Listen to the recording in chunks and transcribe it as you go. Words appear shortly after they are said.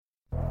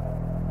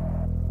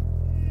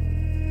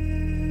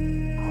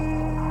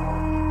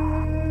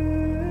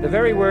The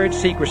very word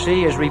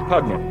secrecy is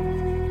repugnant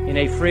in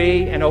a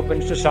free and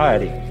open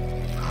society.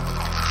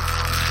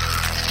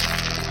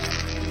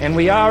 And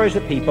we are, as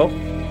a people,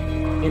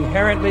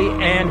 inherently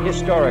and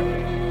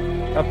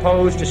historically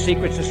opposed to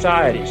secret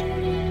societies,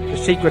 to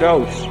secret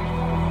oaths,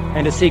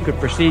 and to secret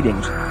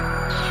proceedings.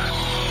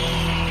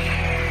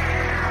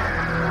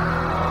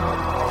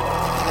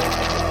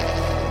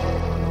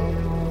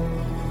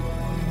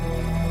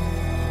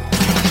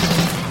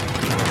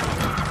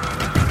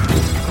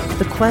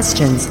 The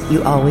questions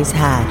you always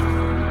had.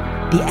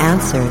 The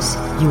answers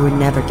you were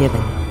never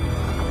given.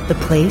 The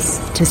place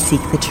to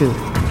seek the truth.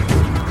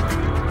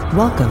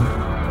 Welcome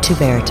to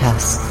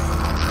Veritas.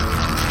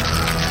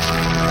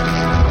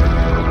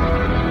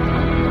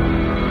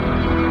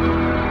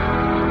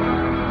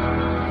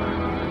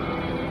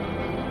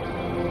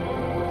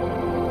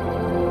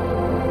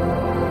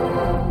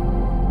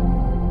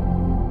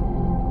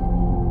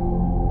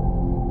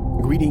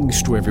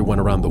 Greetings to everyone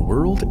around the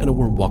world, and a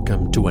warm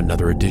welcome to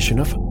another edition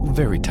of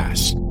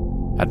Veritas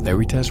at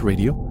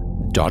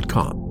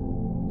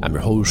veritasradio.com. I'm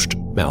your host,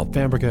 Mal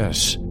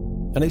Fabregas,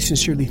 and I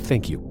sincerely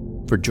thank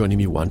you for joining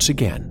me once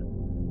again.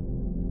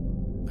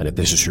 And if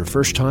this is your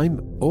first time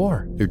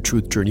or your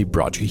truth journey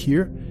brought you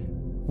here,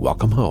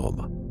 welcome home.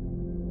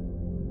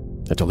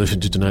 And to listen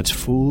to tonight's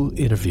full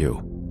interview,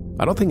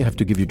 I don't think I have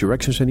to give you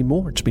directions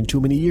anymore. It's been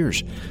too many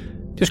years.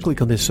 Just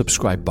click on this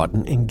subscribe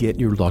button and get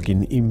your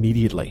login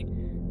immediately.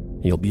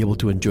 You'll be able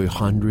to enjoy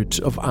hundreds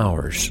of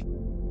hours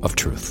of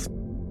truth.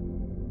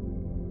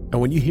 And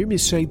when you hear me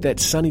say that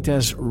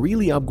Sanitas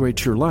really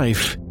upgrades your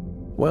life,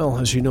 well,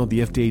 as you know,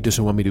 the FDA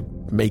doesn't want me to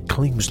make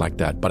claims like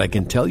that, but I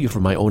can tell you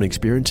from my own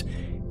experience,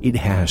 it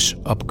has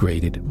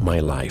upgraded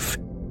my life.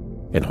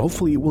 And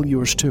hopefully it will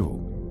yours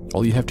too.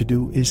 All you have to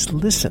do is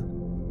listen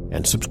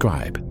and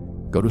subscribe.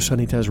 Go to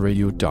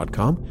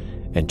sanitasradio.com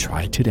and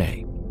try it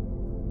today.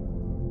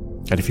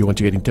 And if you want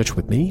to get in touch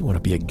with me, want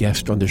to be a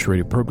guest on this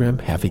radio program,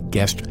 have a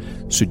guest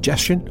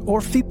suggestion or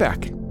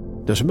feedback,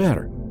 doesn't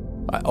matter.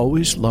 I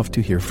always love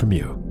to hear from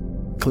you.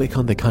 Click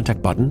on the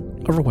contact button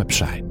of our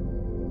website.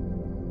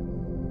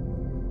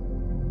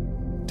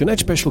 Tonight's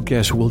special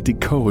guest will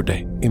decode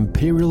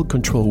Imperial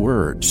control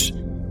words.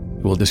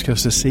 We'll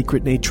discuss the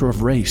sacred nature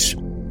of race,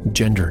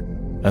 gender,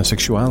 and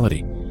sexuality,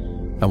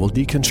 and will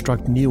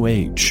deconstruct New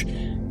Age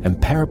and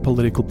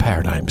parapolitical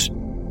paradigms.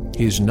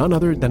 He is none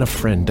other than a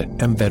friend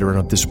and veteran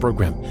of this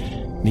program,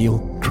 Neil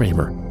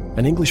Kramer,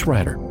 an English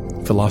writer,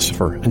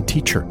 philosopher, and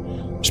teacher,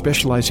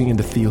 specializing in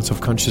the fields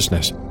of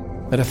consciousness,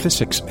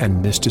 metaphysics,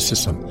 and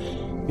mysticism.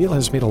 Neil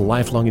has made a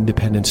lifelong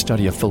independent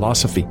study of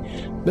philosophy,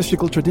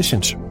 mystical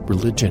traditions,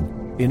 religion,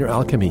 inner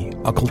alchemy,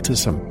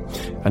 occultism,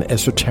 and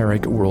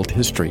esoteric world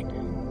history.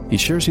 He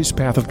shares his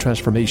path of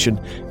transformation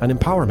and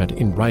empowerment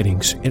in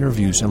writings,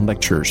 interviews, and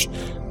lectures,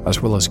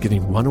 as well as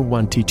giving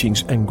one-on-one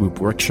teachings and group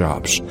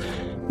workshops.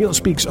 Neil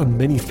speaks on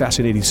many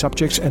fascinating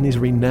subjects and is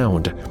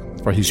renowned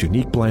for his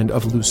unique blend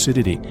of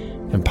lucidity,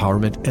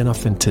 empowerment, and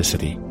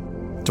authenticity.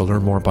 To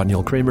learn more about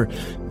Neil Kramer,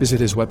 visit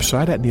his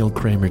website at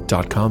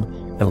neilkramer.com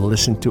and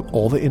listen to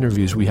all the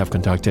interviews we have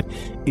conducted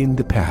in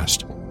the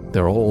past.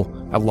 They're all,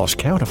 I've lost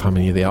count of how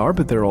many they are,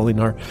 but they're all in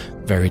our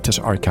Veritas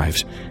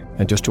archives.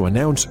 And just to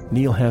announce,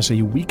 Neil has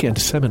a weekend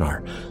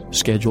seminar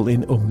scheduled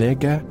in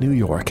Omega, New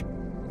York,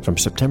 from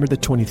September the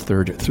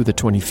 23rd through the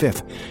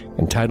 25th,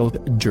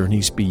 entitled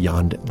Journeys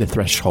Beyond the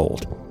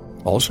Threshold.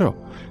 Also,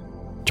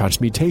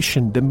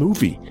 Transmutation, the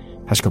movie,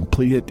 has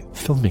completed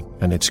filming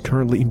and it's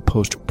currently in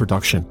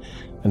post-production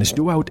and is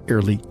due out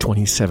early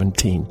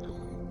 2017.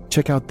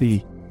 Check out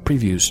the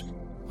previews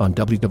on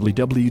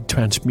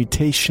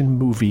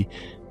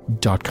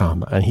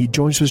www.transmutationmovie.com, and he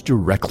joins us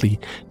directly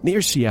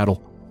near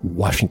Seattle,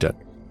 Washington.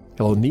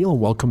 Hello, Neil.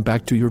 Welcome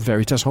back to your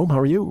Veritas home. How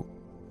are you?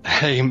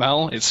 Hey,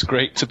 Mel. It's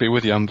great to be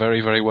with you. I'm very,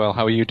 very well.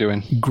 How are you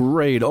doing?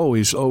 Great.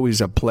 Always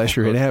a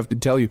pleasure. And I have to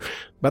tell you,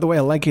 by the way,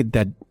 I like it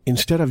that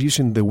instead of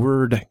using the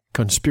word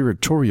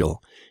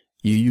conspiratorial,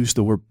 you use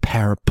the word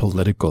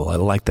parapolitical. I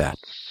like that.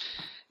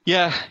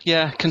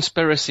 Yeah.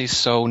 Conspiracy is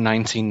so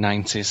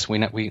 1990s. We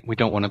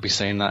don't want to be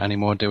saying that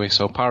anymore, do we?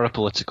 So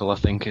parapolitical, I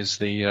think, is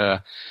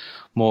the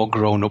more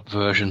grown-up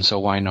version, so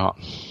why not?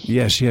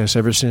 Yes.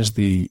 Ever since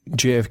the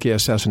JFK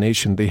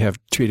assassination, they have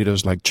treated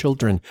us like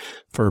children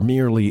for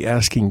merely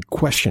asking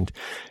questions.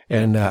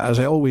 And as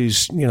I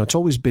always, it's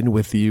always been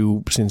with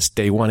you since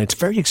day one. It's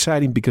very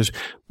exciting because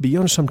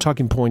beyond some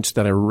talking points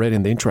that I read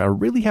in the intro, I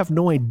really have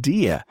no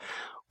idea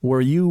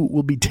where you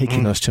will be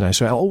taking us tonight.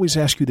 So I always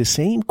ask you the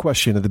same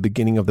question at the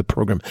beginning of the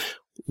program.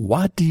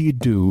 What do you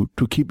do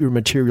to keep your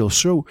material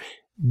so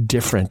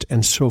different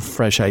and so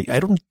fresh? I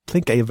don't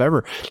think I have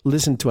ever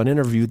listened to an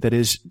interview that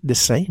is the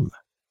same.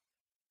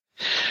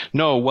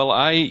 No, well,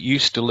 I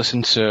used to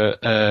listen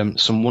to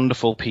some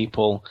wonderful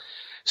people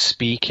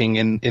speaking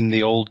in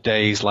the old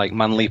days, like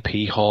Manly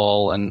P.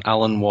 Hall and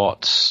Alan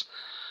Watts,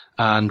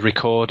 and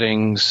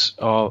recordings,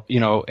 or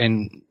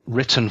in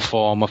written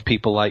form of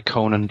people like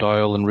Conan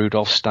Doyle and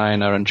Rudolf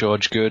Steiner and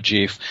George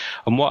Gurdjieff.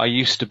 And what I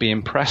used to be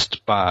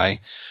impressed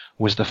by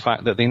was the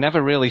fact that they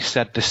never really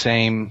said the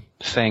same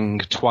thing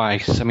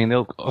twice. I mean,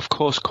 they'll of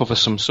course cover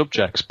some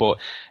subjects, but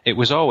it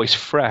was always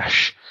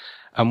fresh.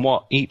 And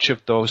what each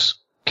of those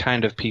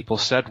kind of people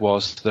said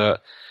was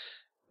that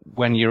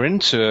when you're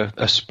into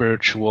a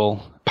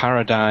spiritual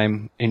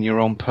paradigm in your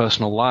own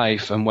personal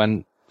life, and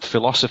when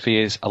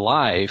philosophy is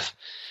alive,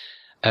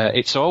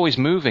 it's always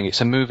moving.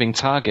 It's a moving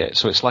target.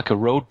 So it's like a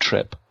road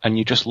trip, and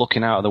you're just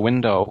looking out of the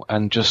window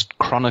and just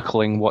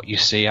chronicling what you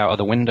see out of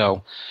the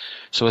window.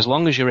 So as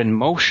long as you're in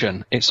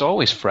motion, it's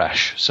always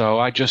fresh. So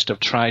I just have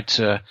tried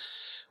to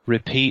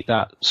repeat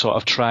that sort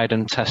of tried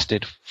and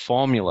tested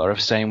formula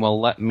of saying,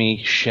 well, let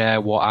me share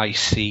what I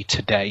see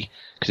today,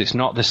 because it's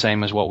not the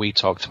same as what we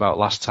talked about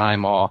last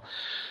time, or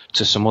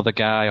to some other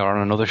guy, or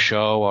on another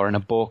show, or in a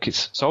book.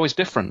 It's always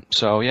different.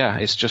 So yeah,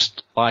 it's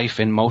just life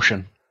in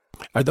motion.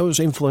 Are those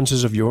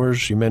influences of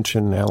yours? You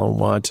mentioned Alan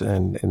Watts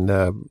and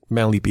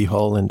Manly P.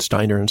 Hall and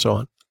Steiner and so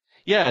on.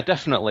 Yeah,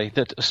 definitely.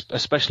 That,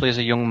 especially as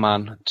a young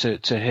man, to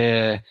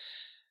hear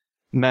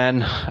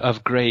men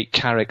of great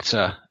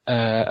character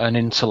and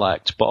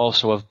intellect, but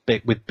also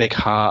with big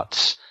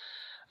hearts,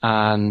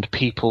 and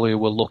people who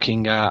were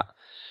looking at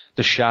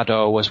the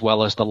shadow as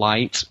well as the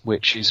light,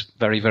 which is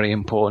very, very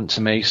important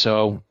to me.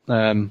 So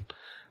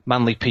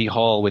Manly P.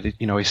 Hall, with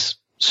his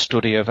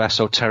study of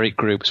esoteric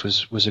groups,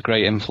 was a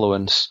great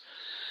influence.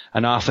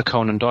 And Arthur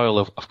Conan Doyle,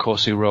 of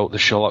course, who wrote the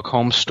Sherlock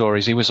Holmes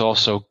stories, he was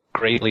also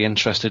greatly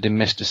interested in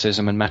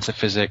mysticism and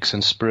metaphysics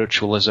and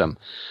spiritualism.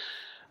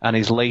 And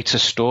his later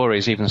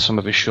stories, even some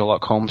of his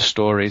Sherlock Holmes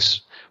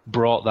stories,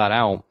 brought that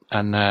out.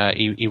 And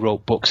he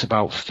wrote books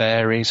about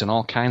fairies and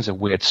all kinds of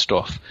weird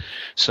stuff.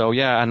 So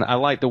yeah, and I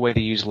like the way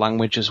they use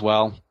language as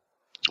well,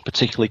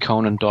 particularly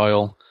Conan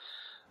Doyle.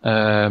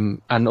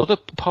 And other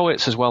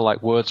poets as well,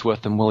 like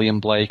Wordsworth and William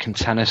Blake and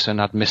Tennyson,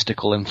 had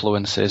mystical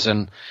influences.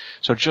 And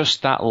so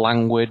just that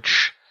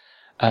language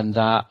and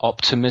that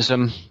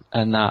optimism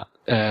and that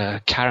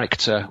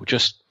character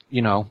just,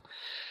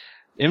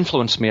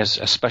 influenced me,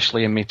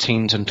 especially in my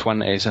teens and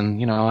 20s.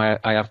 And,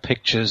 I have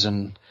pictures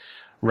and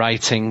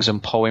writings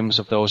and poems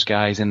of those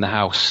guys in the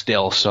house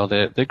still. So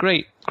they're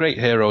great, great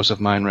heroes of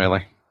mine,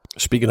 really.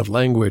 Speaking of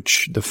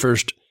language, the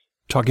first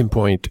talking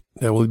point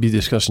that we'll be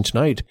discussing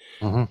tonight,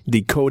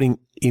 decoding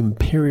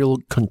Imperial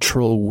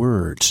control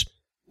words.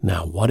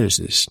 Now, what is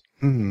this?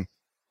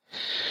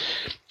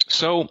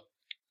 So,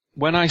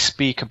 when I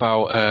speak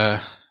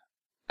about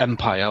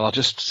empire, I'll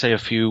just say a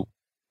few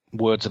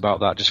words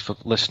about that, just for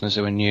listeners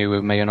who are new,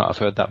 who may or not have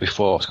heard that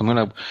before. So I'm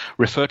going to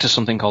refer to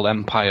something called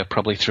empire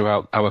probably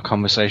throughout our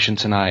conversation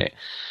tonight.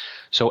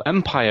 So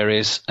empire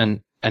is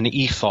an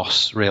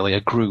ethos, really,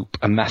 a group,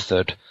 a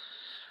method,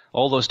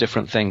 all those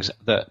different things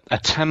that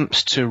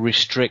attempts to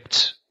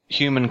restrict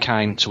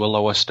humankind to a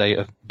lower state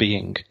of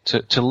being,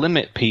 to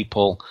limit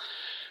people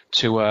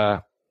to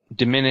a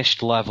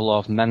diminished level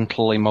of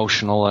mental,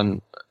 emotional,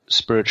 and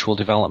spiritual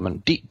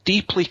development,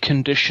 deeply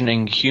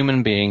conditioning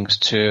human beings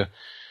to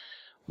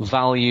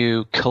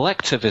value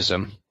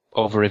collectivism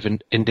over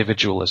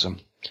individualism.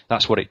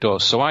 That's what it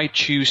does. So I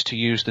choose to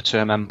use the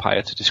term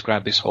empire to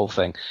describe this whole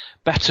thing.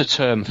 Better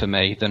term for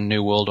me than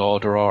New World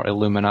Order or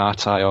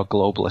Illuminati or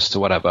globalists or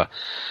whatever.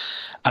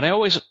 And I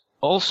always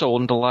also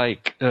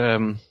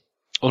underline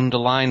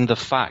the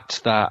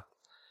fact that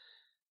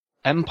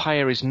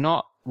empire is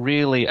not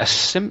really a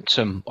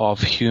symptom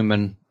of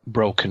human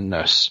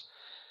brokenness,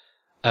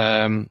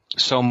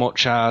 so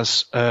much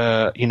as,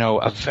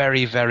 a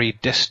very, very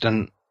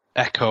distant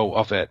echo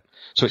of it.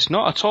 So it's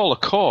not at all a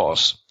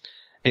cause.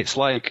 It's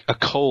like a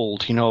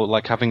cold,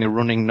 like having a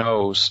running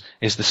nose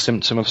is the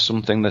symptom of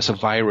something that's a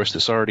virus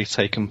that's already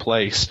taken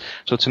place.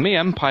 So to me,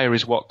 empire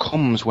is what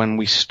comes when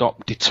we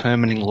stop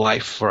determining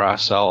life for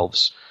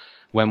ourselves,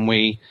 when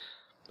we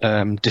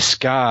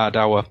discard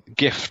our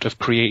gift of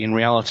creating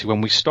reality,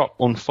 when we stop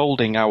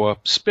unfolding our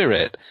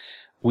spirit,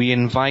 we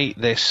invite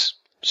this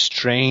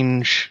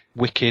strange,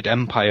 wicked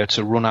empire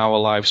to run our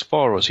lives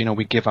for us.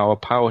 We give our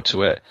power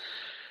to it.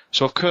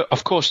 So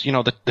of course,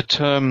 the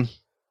term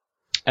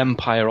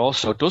empire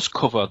also does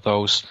cover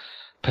those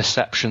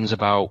perceptions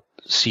about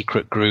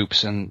secret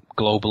groups and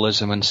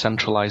globalism and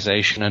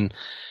centralization and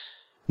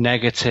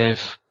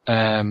negative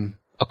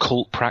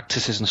occult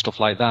practices and stuff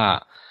like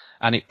that.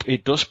 And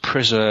it does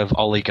preserve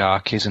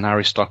oligarchies and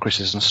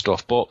aristocracies and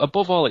stuff. But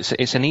above all,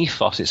 it's an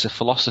ethos, it's a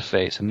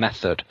philosophy, it's a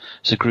method,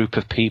 it's a group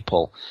of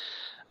people.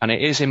 And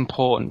it is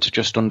important to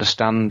just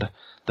understand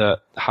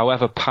that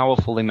however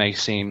powerful they may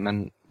seem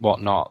and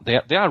whatnot,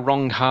 they are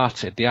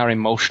wrong-hearted, they are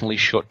emotionally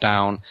shut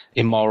down,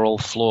 immoral,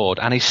 flawed,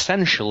 and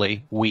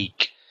essentially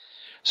weak.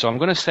 So I'm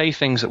going to say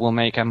things that will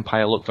make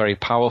empire look very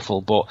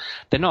powerful, but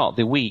they're not,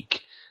 they're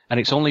weak. And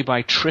it's only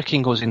by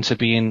tricking us into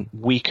being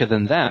weaker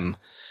than them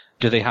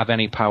do they have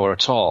any power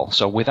at all.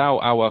 So without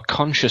our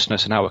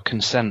consciousness and our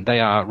consent, they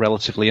are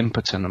relatively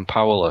impotent and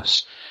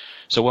powerless.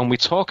 So when we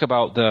talk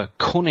about the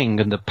cunning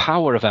and the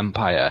power of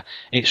empire,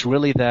 it's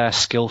really their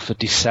skill for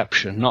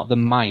deception, not the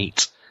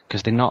might,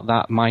 because they're not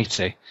that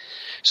mighty.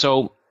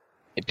 So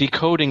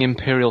decoding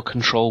imperial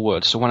control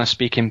words. So when I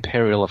speak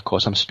imperial, of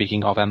course, I'm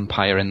speaking of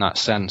empire in that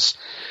sense.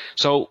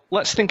 So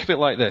let's think of it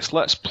like this.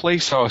 Let's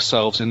place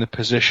ourselves in the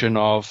position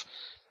of,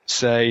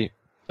 say,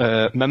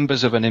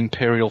 members of an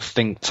imperial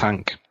think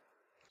tank.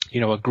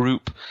 A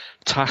group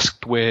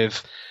tasked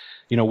with,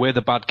 we're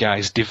the bad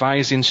guys,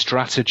 devising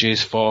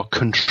strategies for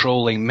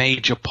controlling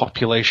major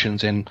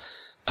populations in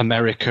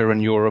America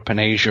and Europe and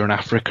Asia and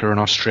Africa and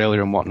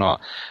Australia and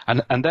whatnot.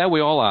 And there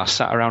we all are,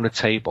 sat around a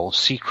table,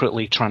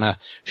 secretly trying to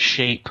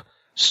shape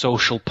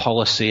social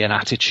policy and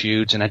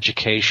attitudes and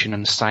education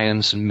and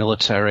science and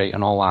military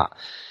and all that.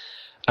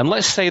 And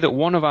let's say that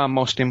one of our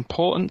most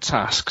important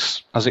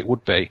tasks, as it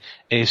would be,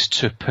 is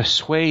to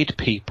persuade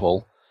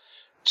people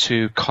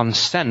to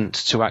consent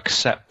to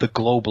accept the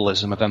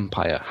globalism of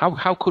empire.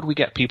 How could we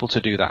get people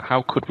to do that?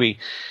 How could we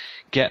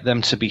get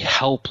them to be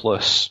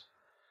helpless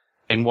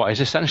in what is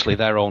essentially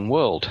their own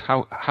world?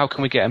 How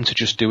can we get them to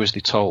just do as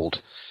they're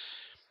told?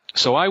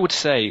 So I would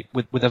say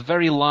with a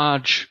very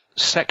large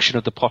section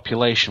of the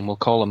population, we'll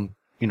call them,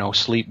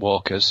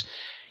 sleepwalkers,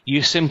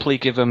 you simply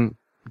give them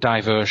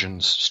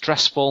diversions,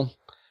 stressful,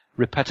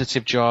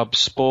 repetitive jobs,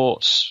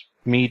 sports,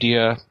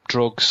 media,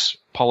 drugs,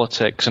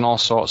 politics, and all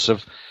sorts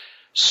of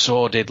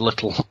sordid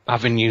little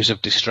avenues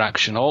of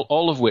distraction,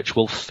 all of which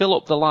will fill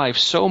up their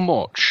lives so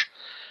much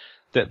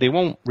that they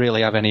won't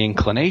really have any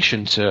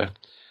inclination to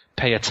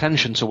pay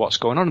attention to what's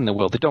going on in the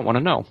world. They don't want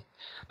to know.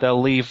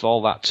 They'll leave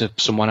all that to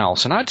someone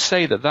else. And I'd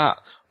say that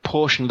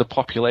portion of the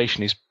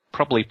population is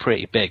probably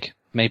pretty big,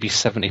 maybe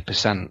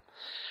 70%,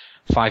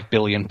 5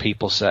 billion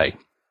people say.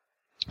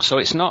 So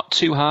it's not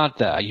too hard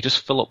there. You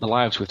just fill up the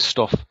lives with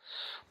stuff.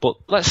 But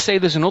let's say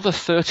there's another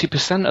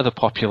 30% of the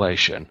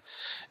population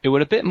who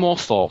are a bit more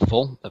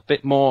thoughtful, a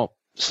bit more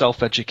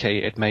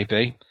self-educated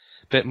maybe,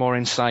 a bit more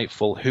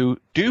insightful, who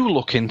do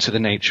look into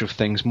the nature of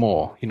things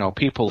more.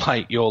 People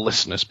like your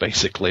listeners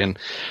basically, and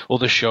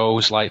other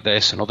shows like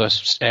this and other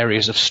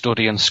areas of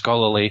study and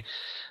scholarly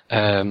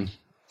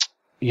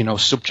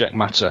subject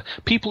matter.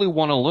 People who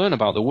want to learn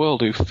about the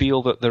world, who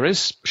feel that there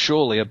is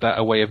surely a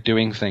better way of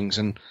doing things,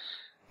 and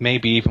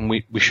maybe even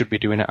we should be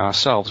doing it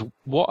ourselves.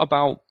 What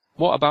about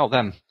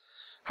them?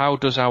 How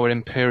does our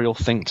imperial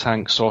think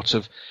tank sort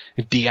of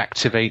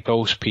deactivate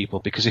those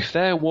people? Because if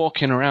they're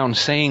walking around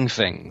saying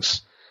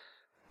things,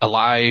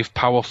 alive,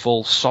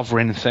 powerful,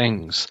 sovereign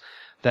things,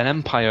 then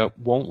empire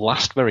won't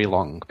last very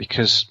long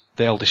because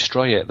they'll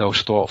destroy it,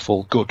 those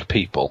thoughtful, good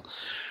people.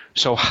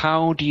 So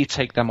how do you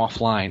take them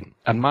offline?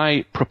 And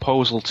my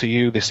proposal to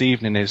you this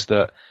evening is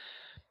that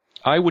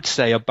I would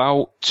say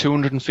about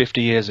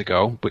 250 years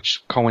ago,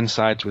 which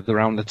coincides with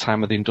around the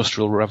time of the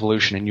Industrial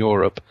Revolution in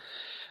Europe,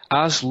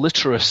 as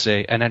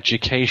literacy and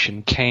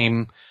education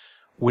came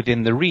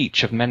within the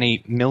reach of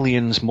many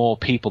millions more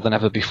people than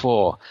ever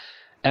before,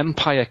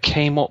 empire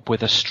came up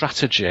with a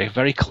strategy, a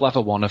very clever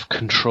one, of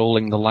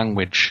controlling the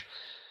language.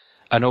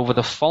 And over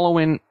the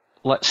following,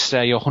 let's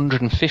say,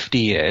 150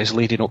 years,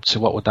 leading up to,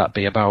 what would that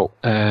be, about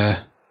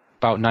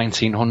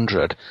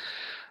 1900,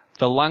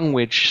 the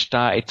language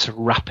started to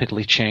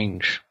rapidly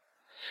change.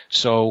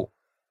 So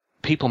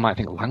people might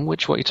think,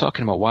 language? What are you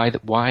talking about?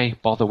 Why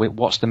bother with,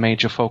 what's the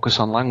major focus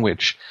on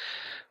language?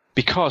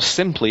 Because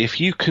simply, if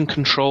you can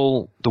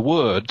control the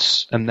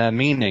words and their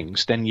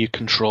meanings, then you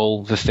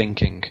control the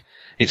thinking.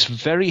 It's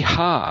very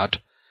hard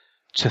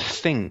to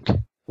think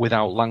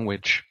without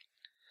language.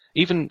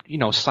 Even,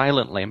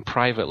 silently and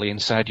privately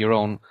inside your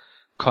own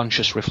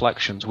conscious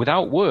reflections.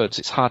 Without words,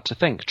 it's hard to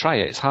think. Try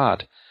it, it's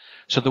hard.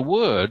 So the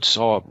words,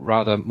 or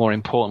rather, more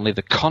importantly,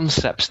 the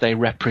concepts they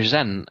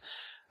represent,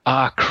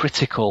 are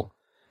critical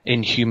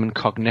in human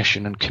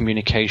cognition and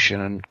communication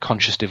and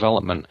conscious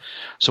development.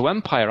 So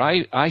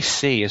empire, I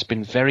see, has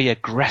been very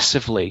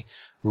aggressively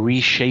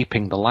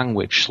reshaping the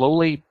language,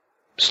 slowly,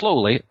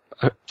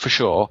 for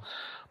sure,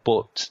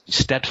 but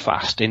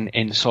steadfast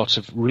in sort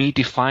of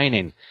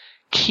redefining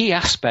key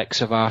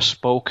aspects of our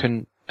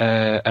spoken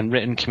and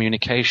written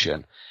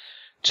communication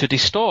to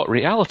distort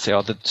reality,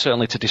 or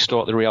certainly to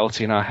distort the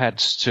reality in our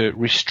heads, to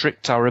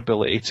restrict our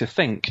ability to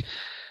think,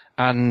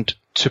 and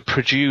to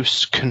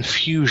produce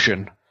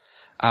confusion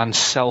and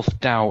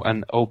self-doubt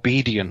and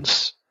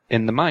obedience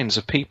in the minds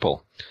of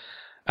people.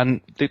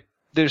 And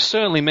they're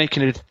certainly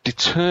making a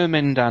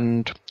determined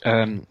and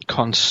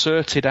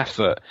concerted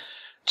effort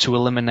to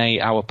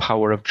eliminate our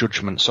power of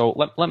judgment. So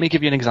let me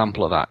give you an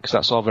example of that, because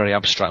that's all very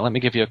abstract. Let me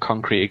give you a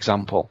concrete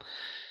example.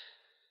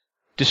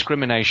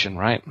 Discrimination,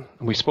 right?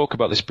 We spoke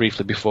about this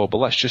briefly before, but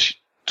let's just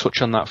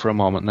touch on that for a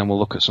moment, and then we'll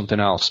look at something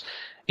else.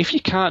 If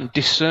you can't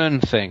discern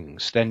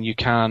things, then you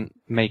can't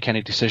make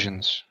any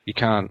decisions. You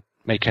can't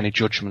make any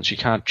judgments. You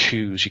can't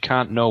choose. You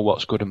can't know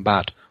what's good and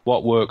bad,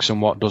 what works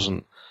and what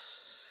doesn't.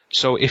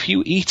 So if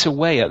you eat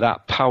away at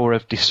that power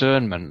of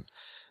discernment,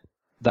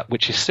 that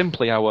which is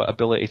simply our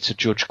ability to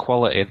judge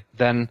quality,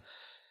 then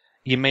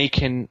you're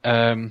making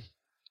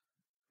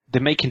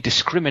they're making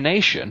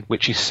discrimination,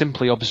 which is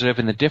simply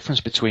observing the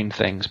difference between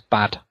things,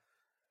 bad.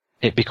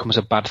 It becomes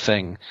a bad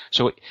thing.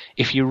 So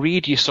if you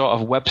read your sort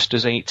of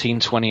Webster's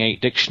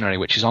 1828 dictionary,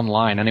 which is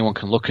online, anyone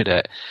can look at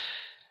it,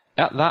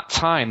 At that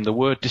time, the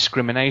word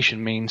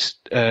discrimination means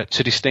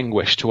to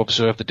distinguish, to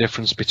observe the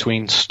difference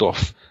between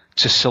stuff,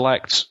 to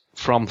select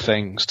from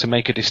things, to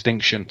make a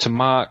distinction, to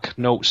mark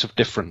notes of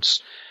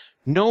difference.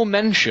 No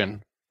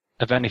mention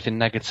of anything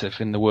negative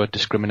in the word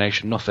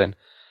discrimination, nothing.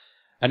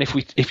 And if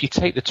you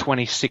take the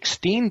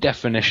 2016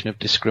 definition of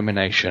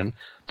discrimination,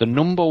 the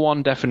number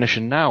one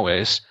definition now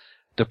is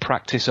the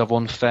practice of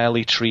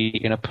unfairly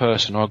treating a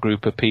person or a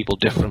group of people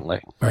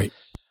differently. Right.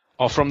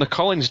 Or from the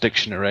Collins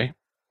Dictionary,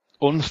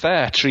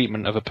 unfair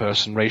treatment of a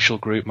person, racial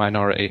group,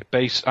 minority,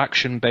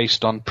 action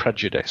based on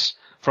prejudice.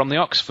 From the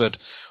Oxford,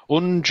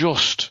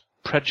 unjust,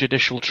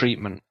 prejudicial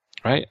treatment,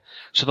 right?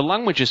 So the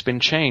language has been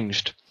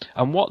changed.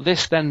 And what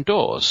this then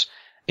does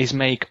is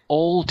make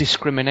all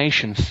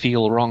discrimination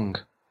feel wrong,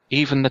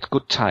 even the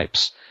good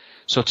types.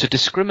 So to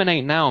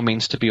discriminate now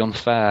means to be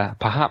unfair,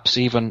 perhaps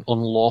even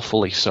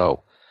unlawfully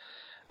so.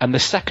 And the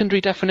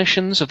secondary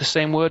definitions of the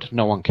same word,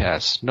 no one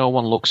cares. No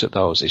one looks at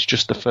those. It's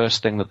just the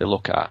first thing that they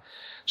look at.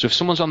 So if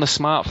someone's on the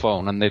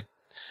smartphone and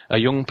a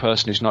young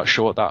person who's not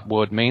sure what that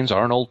word means,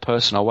 or an old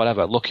person or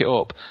whatever, look it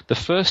up. The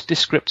first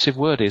descriptive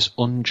word is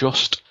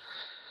unjust.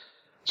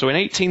 So in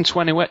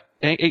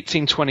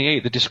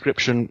 1828, the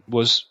description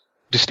was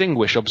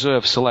distinguish,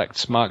 observe,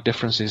 select, mark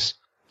differences.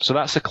 So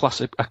that's a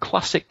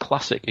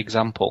classic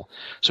example.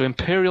 So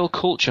imperial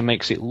culture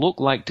makes it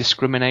look like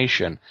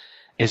discrimination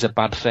is a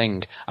bad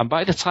thing. And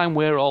by the time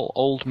we're all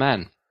old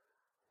men,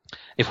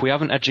 if we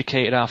haven't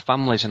educated our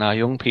families and our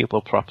young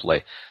people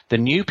properly, the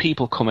new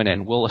people coming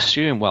in will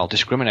assume, well,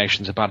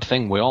 discrimination's a bad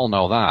thing. We all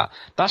know that.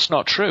 That's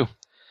not true.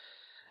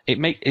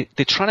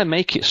 They're trying to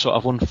make it sort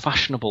of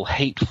unfashionable,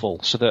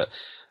 hateful, so that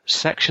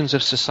sections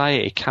of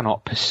society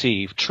cannot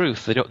perceive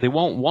truth. They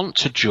won't want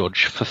to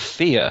judge for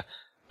fear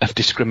of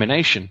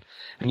discrimination.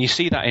 And you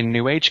see that in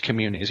New Age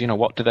communities. You know,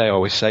 what do they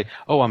always say?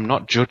 Oh, I'm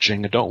not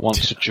judging. I don't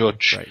want to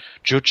judge. Right.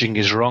 Judging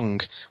is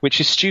wrong,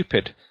 which is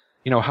stupid.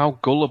 You know, how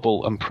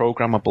gullible and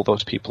programmable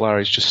those people are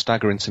is just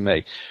staggering to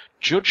me.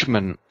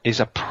 Judgment is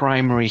a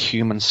primary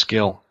human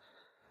skill.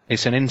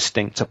 It's an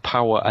instinct, a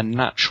power, a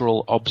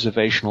natural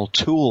observational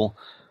tool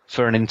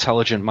for an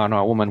intelligent man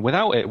or woman.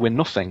 Without it, we're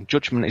nothing.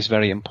 Judgment is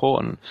very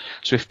important.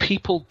 So if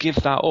people give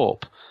that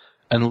up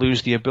and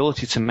lose the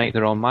ability to make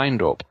their own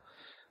mind up,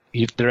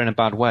 they're in a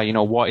bad way. You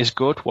know, what is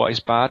good, what is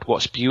bad,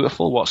 what's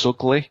beautiful, what's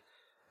ugly,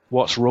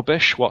 what's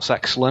rubbish, what's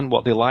excellent,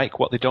 what they like,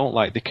 what they don't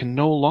like. They can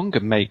no longer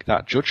make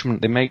that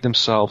judgment. They make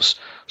themselves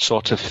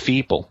sort of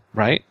feeble,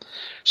 right?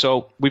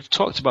 So we've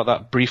talked about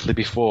that briefly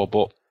before,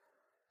 but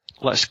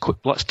let's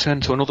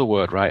turn to another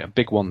word, right? A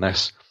big one,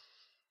 this.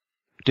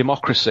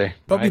 Democracy.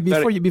 But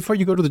right? before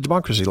you go to the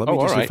democracy, let me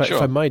just, right,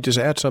 if I might just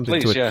add something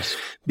Please, to it. Yes.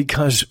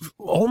 Because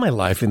all my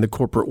life in the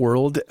corporate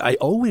world, I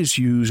always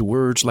use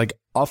words like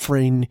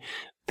offering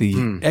the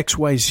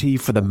XYZ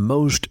for the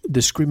most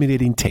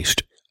discriminating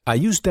taste. I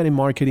used that in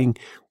marketing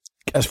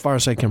as far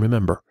as I can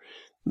remember.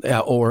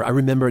 Or I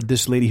remember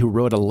this lady who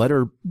wrote a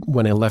letter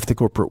when I left the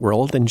corporate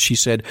world, and she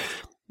said,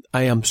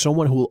 I am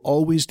someone who will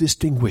always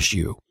distinguish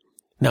you.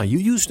 Now, you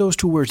use those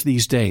two words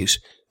these days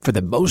for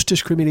the most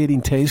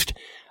discriminating taste,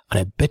 and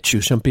I bet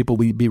you some people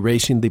will be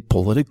raising the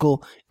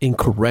political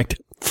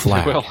incorrect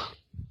flag.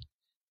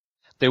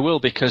 They will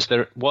because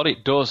what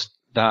it does,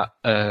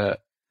 that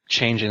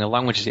changing the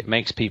language, is it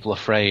makes people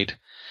afraid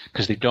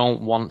because they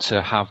don't want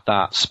to have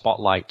that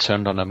spotlight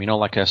turned on them. You know,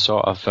 like a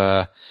sort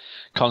of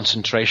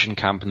concentration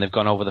camp, and they've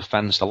gone over the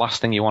fence. The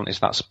last thing you want is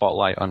that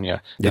spotlight on you.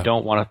 They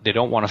don't want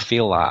to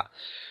feel that.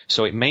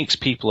 So it makes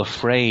people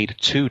afraid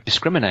to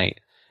discriminate.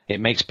 It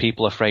makes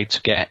people afraid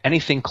to get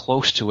anything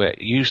close to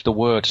it. Use the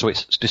word. So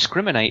it's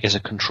discriminate is a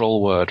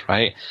control word,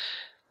 right?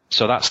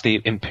 So that's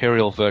the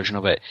imperial version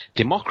of it.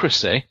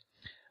 Democracy,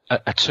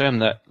 a term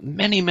that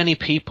many, many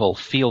people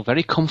feel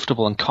very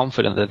comfortable and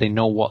confident that they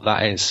know what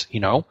that is,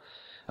 you know?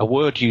 A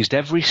word used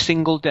every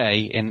single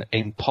day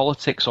in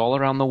politics all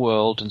around the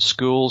world, and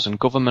schools and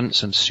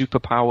governments and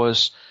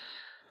superpowers.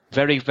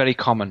 Very, very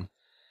common.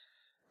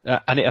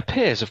 And it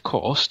appears, of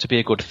course, to be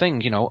a good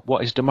thing. You know,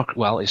 what is democracy?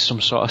 Well, it's some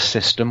sort of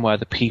system where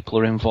the people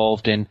are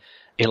involved in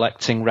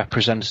electing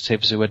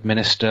representatives who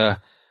administer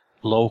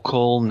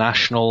local,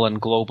 national,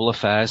 and global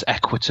affairs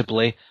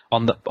equitably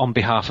on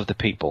behalf of the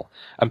people.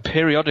 And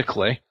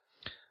periodically,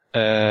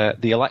 the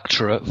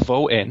electorate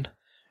vote in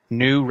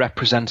new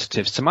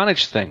representatives to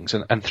manage things.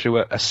 And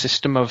through a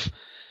system of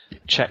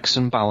checks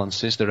and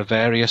balances, there are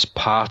various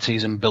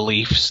parties and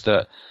beliefs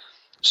that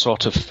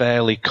sort of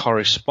fairly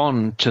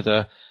correspond to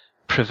the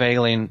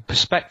prevailing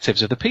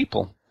perspectives of the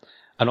people.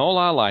 And all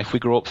our life we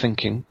grew up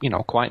thinking, you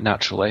know, quite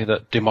naturally,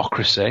 that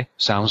democracy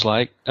sounds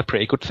like a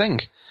pretty good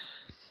thing.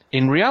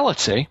 In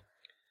reality,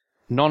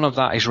 none of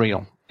that is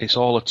real. It's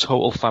all a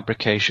total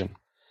fabrication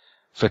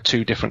for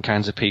two different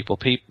kinds of people.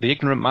 The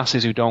ignorant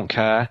masses who don't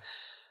care,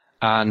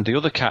 and the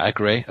other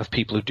category of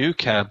people who do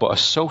care but are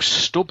so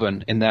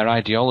stubborn in their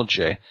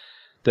ideology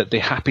that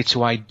they're happy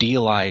to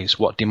idealize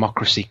what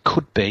democracy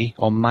could be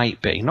or might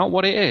be, not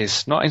what it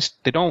is.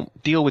 They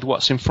don't deal with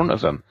what's in front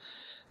of them,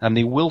 and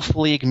they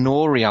willfully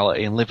ignore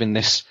reality and live in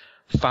this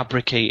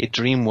fabricated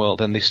dream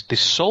world, and they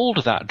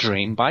sold that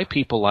dream by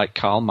people like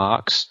Karl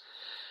Marx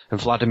and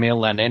Vladimir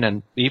Lenin,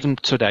 and even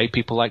today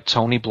people like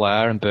Tony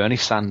Blair and Bernie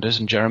Sanders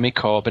and Jeremy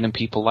Corbyn and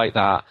people like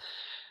that.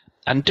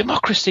 And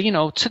democracy,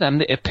 to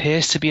them, it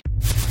appears to be.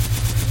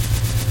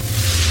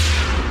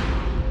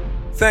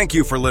 Thank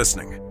you for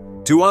listening.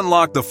 To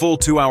unlock the full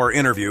 2-hour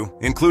interview,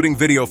 including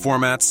video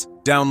formats,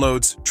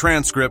 downloads,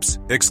 transcripts,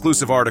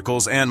 exclusive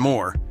articles, and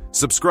more,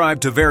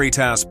 subscribe to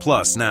Veritas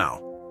Plus now.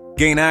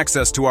 Gain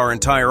access to our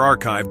entire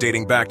archive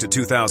dating back to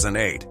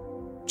 2008.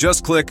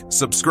 Just click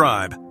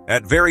subscribe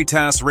at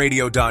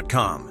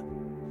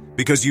veritasradio.com.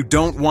 Because you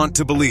don't want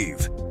to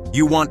believe,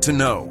 you want to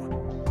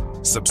know.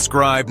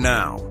 Subscribe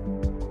now.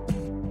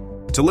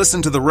 To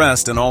listen to the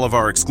rest and all of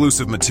our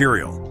exclusive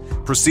material,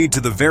 proceed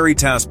to the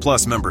Veritas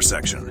Plus member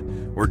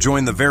section, or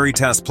join the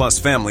Veritas Plus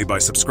family by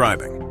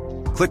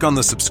subscribing. Click on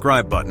the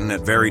subscribe button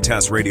at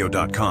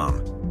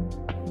veritasradio.com.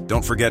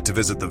 Don't forget to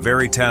visit the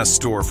Veritas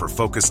store for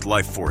focused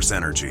life force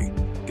energy.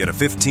 Get a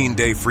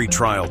 15-day free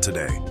trial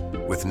today,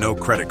 with no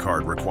credit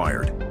card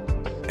required.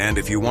 And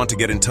if you want to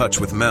get in touch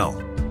with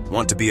Mel,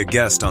 want to be a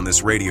guest on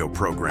this radio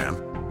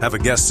program, have a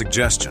guest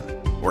suggestion,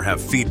 or have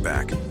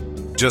feedback,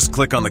 just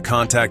click on the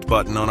contact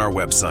button on our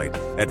website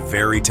at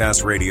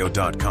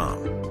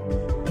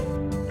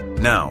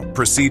veritasradio.com. Now,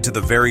 proceed to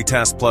the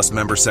Veritas Plus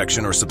member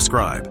section or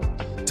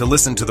subscribe to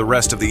listen to the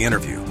rest of the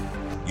interview.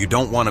 You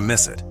don't want to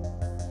miss it.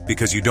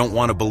 Because you don't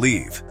want to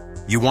believe,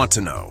 you want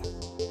to know.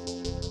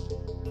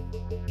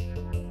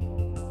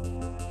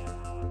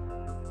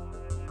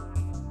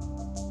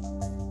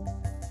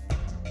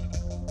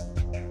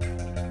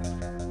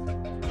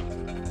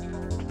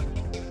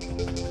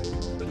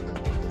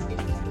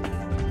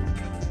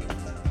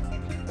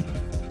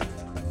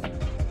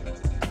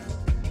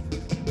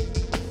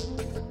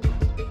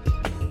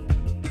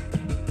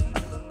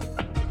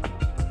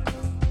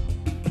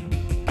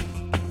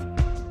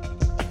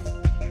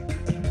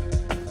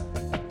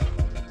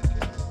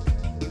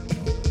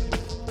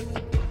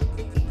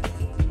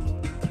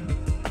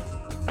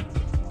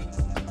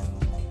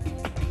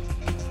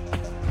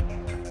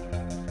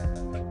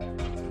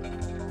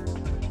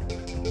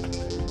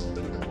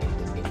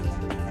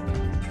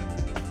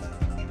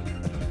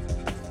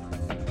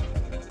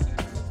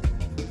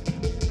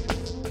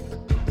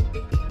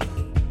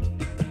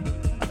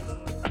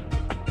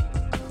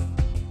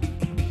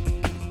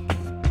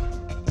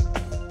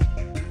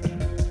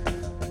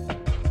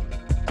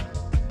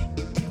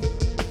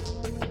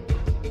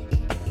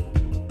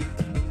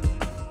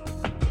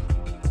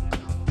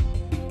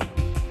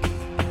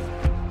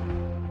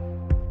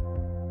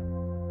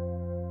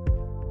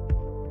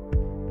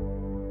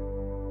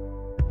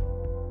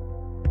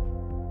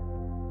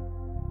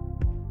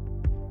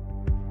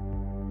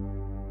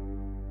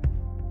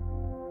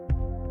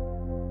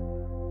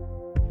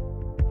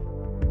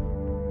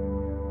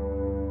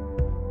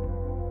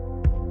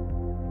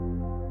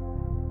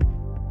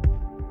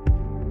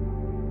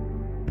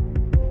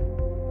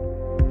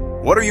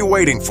 What are you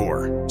waiting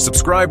for?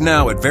 Subscribe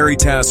now at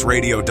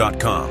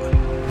veritasradio.com.